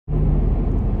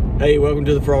Hey, welcome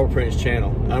to the Frog Prince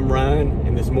channel. I'm Ryan,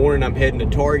 and this morning I'm heading to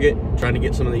Target, trying to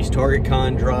get some of these Target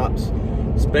Con drops,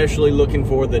 especially looking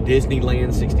for the Disneyland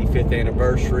 65th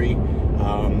anniversary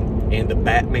and the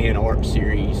Batman art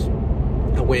series.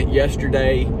 I went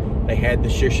yesterday, they had the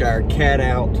Cheshire Cat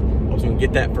out. I was going to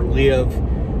get that for Liv.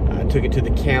 I took it to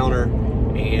the counter,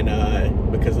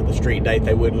 and because of the street date,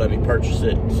 they wouldn't let me purchase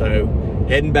it. So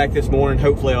heading back this morning,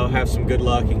 hopefully I'll have some good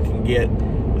luck and can get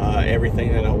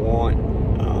everything that I want.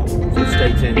 So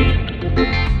stay tuned.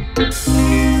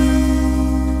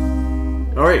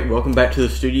 Alright, welcome back to the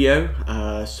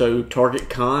studio. So Target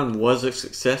Con was a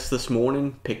success this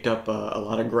morning. Picked up a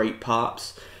lot of great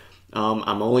pops.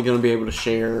 I'm only going to be able to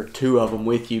share 2 of them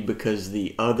with you because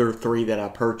the other 3 that I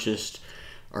purchased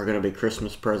are going to be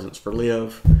Christmas presents for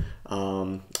Liv.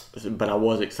 But I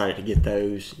was excited to get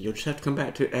those. You'll just have to come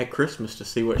back to at Christmas to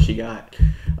see what she got.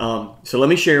 So let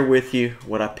me share with you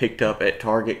what I picked up at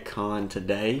Target Con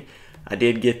today. I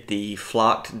did get the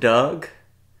Flocked Doug.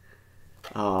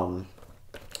 And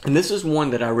this is one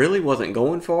that I really wasn't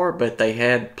going for, but they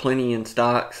had plenty in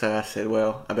stock, so I said,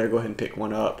 well, I better go ahead and pick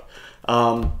one up.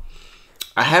 I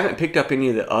haven't picked up any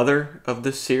of the other of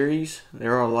this series.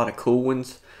 There are a lot of cool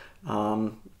ones. I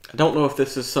don't know if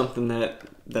this is something that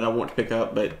I want to pick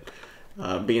up,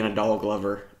 but being a dog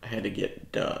lover, I had to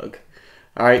get Doug.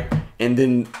 Alright, and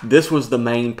then this was the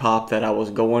main pop that I was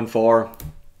going for.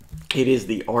 It is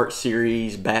the art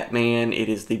series Batman. It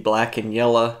is the black and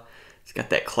yellow. It's got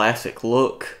that classic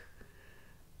look.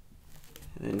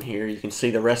 And then here you can see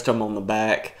the rest of them on the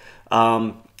back.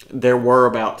 There were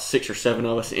about 6 or 7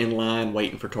 of us in line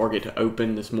waiting for Target to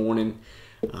open this morning.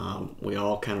 We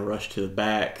all kind of rushed to the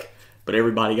back, but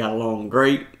everybody got along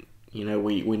great. You know,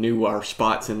 we knew our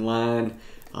spots in line.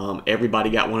 Everybody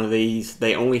got one of these.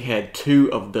 They only had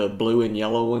 2 of the blue and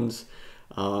yellow ones,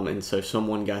 and so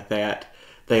someone got that.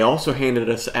 They also handed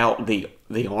us out the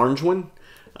orange one,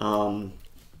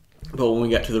 but when we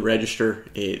got to the register,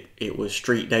 it was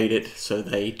street dated, so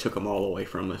they took them all away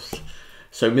from us.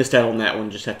 So missed out on that one,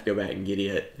 just have to go back and get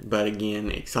it. But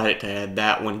again, excited to add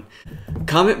that one.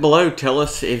 Comment below, tell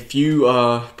us if you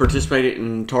participated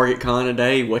in Target Con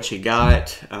today, what you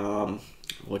got,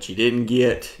 what you didn't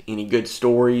get, any good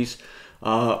stories,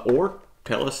 or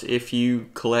tell us if you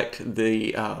collect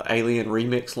the Alien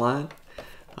Remix line,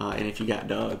 and if you got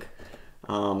Doug.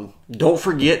 Don't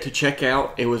forget to check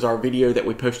out, it was our video that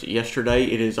we posted yesterday.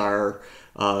 It is our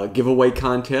giveaway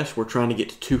contest. We're trying to get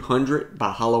to 200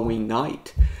 by Halloween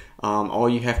night. All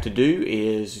you have to do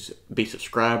is be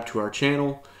subscribed to our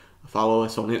channel, follow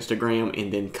us on Instagram,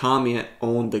 and then comment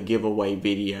on the giveaway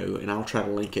video, and I'll try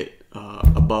to link it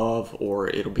above, or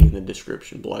it'll be in the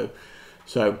description below.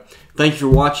 So thank you for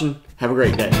watching. Have a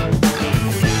great day.